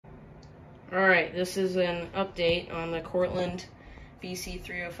Alright, this is an update on the Cortland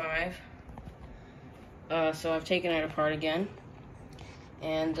VC-305. So I've taken it apart again.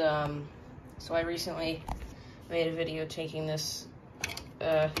 And so I recently made a video taking this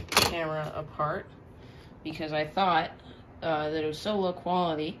camera apart because I thought that it was so low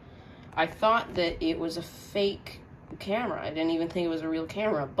quality. I thought that it was a fake camera. I didn't even think it was a real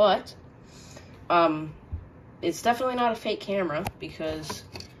camera, but it's definitely not a fake camera because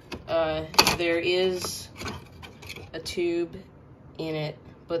there is a tube in it,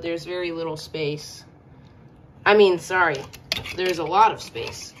 but there's very little space. I mean, sorry, there's a lot of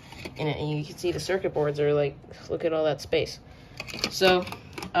space in it, and you can see the circuit boards are like, look at all that space. So,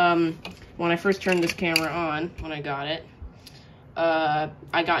 when I first turned this camera on, when I got it,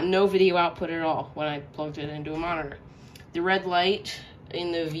 I got no video output at all when I plugged it into a monitor. The red light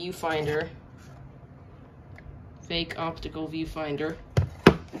in the viewfinder, fake optical viewfinder,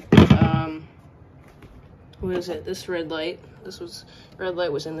 what is it? This red light, red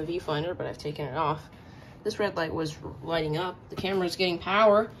light was in the viewfinder, but I've taken it off. This red light was lighting up. The camera was getting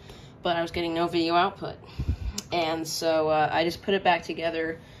power, but I was getting no video output. And so I just put it back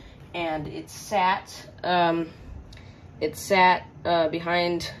together, and it sat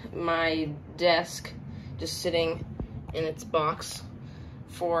behind my desk, just sitting in its box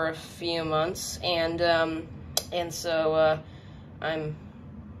for a few months, and so I'm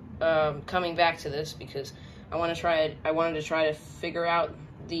coming back to this because I wanted to try to figure out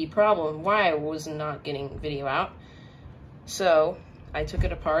the problem, why I was not getting video out. So I took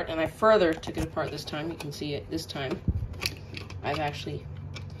it apart, and I further took it apart this time. You can see it this time. I've actually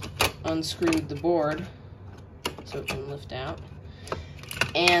unscrewed the board so it can lift out.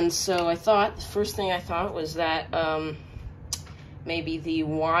 And so I thought, the first thing I thought was that maybe the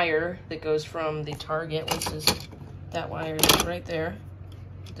wire that goes from the target, which is that wire right there,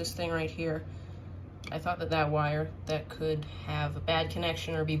 this thing right here, I thought that wire that could have a bad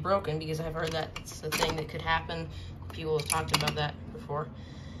connection or be broken, because I've heard that's a thing that could happen. People have talked about that before.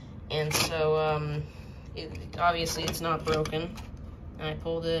 And so obviously it's not broken, and I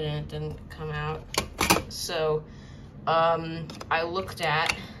pulled it and it didn't come out. So I looked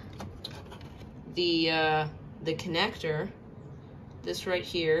at the connector. This right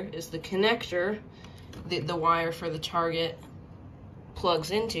here is the connector that the wire for the target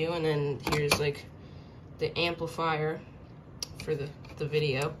plugs into, and then here's like the amplifier for the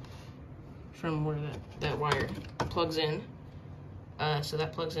video from where that wire plugs in. So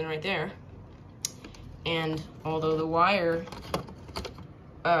that plugs in right there. And although the wire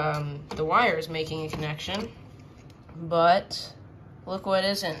is making a connection, but look what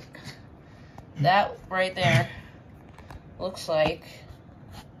isn't. That right there looks like,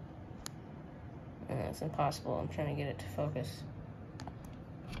 it's impossible, I'm trying to get it to focus.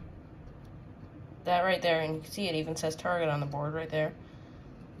 That right there, and you can see it even says target on the board right there.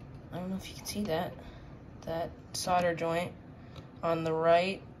 I don't know if you can see that. That solder joint on the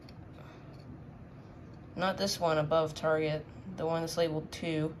right, not this one above target, the one that's labeled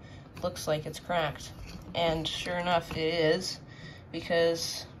 2, looks like it's cracked. And sure enough, it is,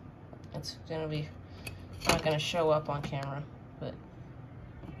 because it's gonna be, not gonna show up on camera, but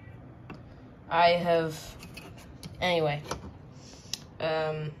I have, anyway,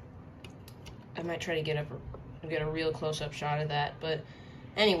 I might try to get a real close-up shot of that, but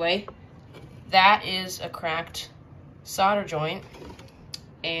anyway, that is a cracked solder joint,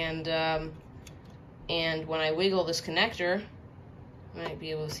 and when I wiggle this connector, you might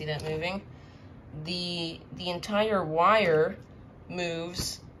be able to see that moving, the entire wire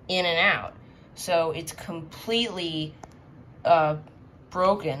moves in and out, so it's completely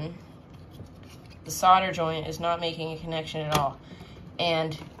broken. The solder joint is not making a connection at all,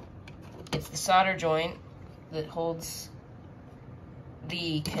 and it's the solder joint that holds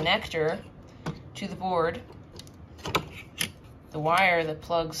the connector to the board. The wire that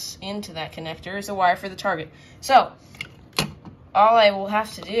plugs into that connector is a wire for the target. So all I will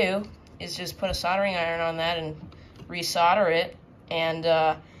have to do is just put a soldering iron on that and resolder it, and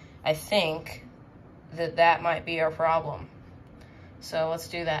I think that might be our problem. So let's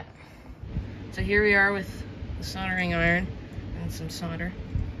do that. So here we are with the soldering iron and some solder.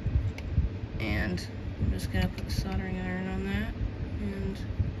 And I'm just gonna put the soldering iron on that and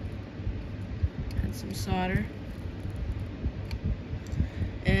add some solder.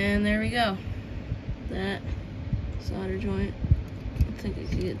 And there we go. That solder joint. I think I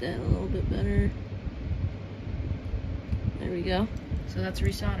could get that a little bit better. There we go. So that's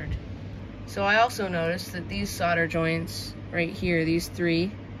resoldered. So I also noticed that these solder joints right here, these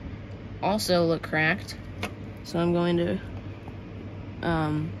 3, also look cracked. So I'm going to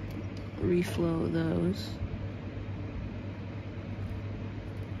reflow those.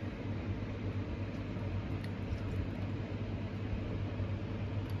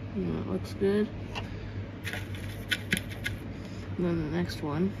 And that looks good. And then the next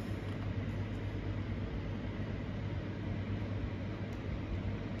one.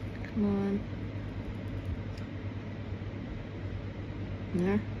 Come on.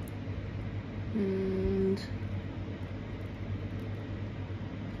 There. And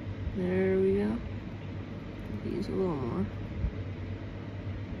there we go. Use a little more.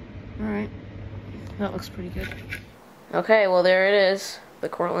 Alright. That looks pretty good. Okay, well there it is. The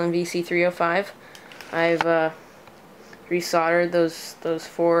Cortland VC-305. I've resoldered those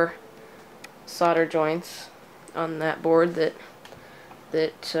 4 solder joints on that board that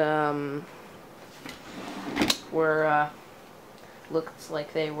were looks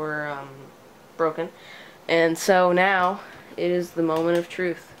like they were broken. And so now it is the moment of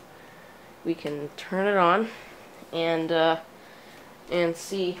truth. We can turn it on and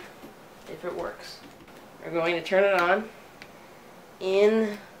see if it works. We're going to turn it on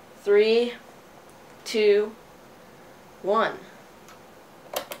in 3, 2, 1.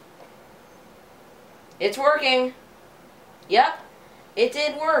 It's working. Yep, it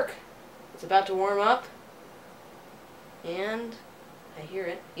did work. It's about to warm up. And I hear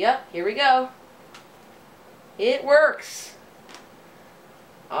it. Yep, here we go. It works.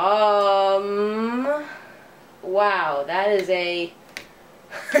 Wow, that is a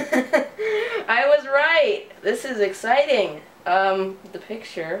I was right. This is exciting. The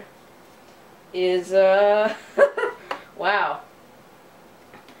picture is wow.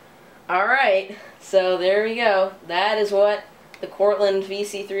 Alright, so there we go. That is what the Cortland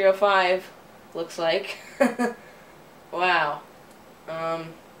VC-305 looks like. Wow.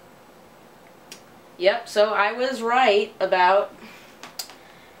 Yep, so I was right about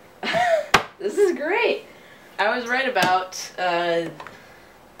this is great. I was right about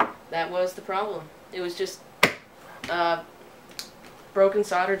that was the problem. It was just broken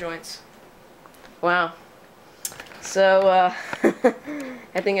solder joints. Wow. So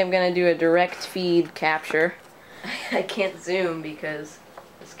I think I'm gonna do a direct feed capture. I can't zoom because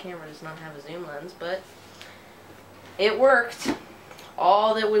this camera does not have a zoom lens, but it worked.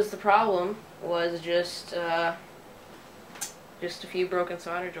 All that was the problem was just a few broken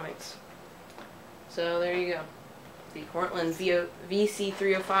solder joints. So there you go. The Cortland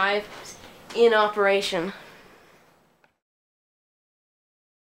VC-305 in operation.